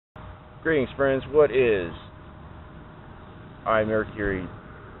Greetings, friends. What is iMercury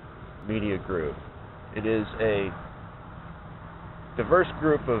Media Group? It is a diverse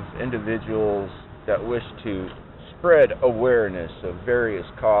group of individuals that wish to spread awareness of various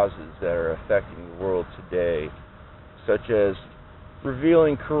causes that are affecting the world today, such as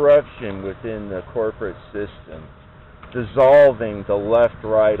revealing corruption within the corporate system, dissolving the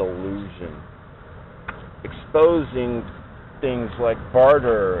left-right illusion, exposing things like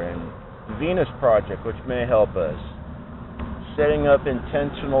barter and Venus Project, which may help us, setting up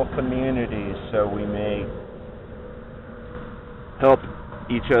intentional communities so we may help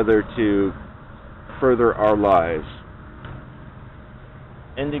each other to further our lives,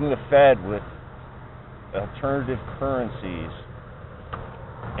 ending the Fed with alternative currencies,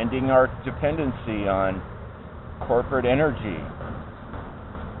 ending our dependency on corporate energy,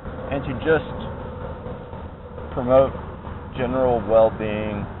 and to just promote general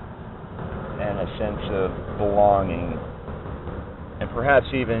well-being and a sense of belonging, and perhaps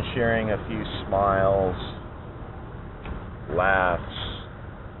even sharing a few smiles, laughs,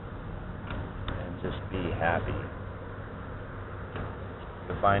 and just be happy. You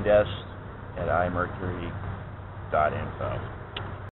can find us at imercury.info.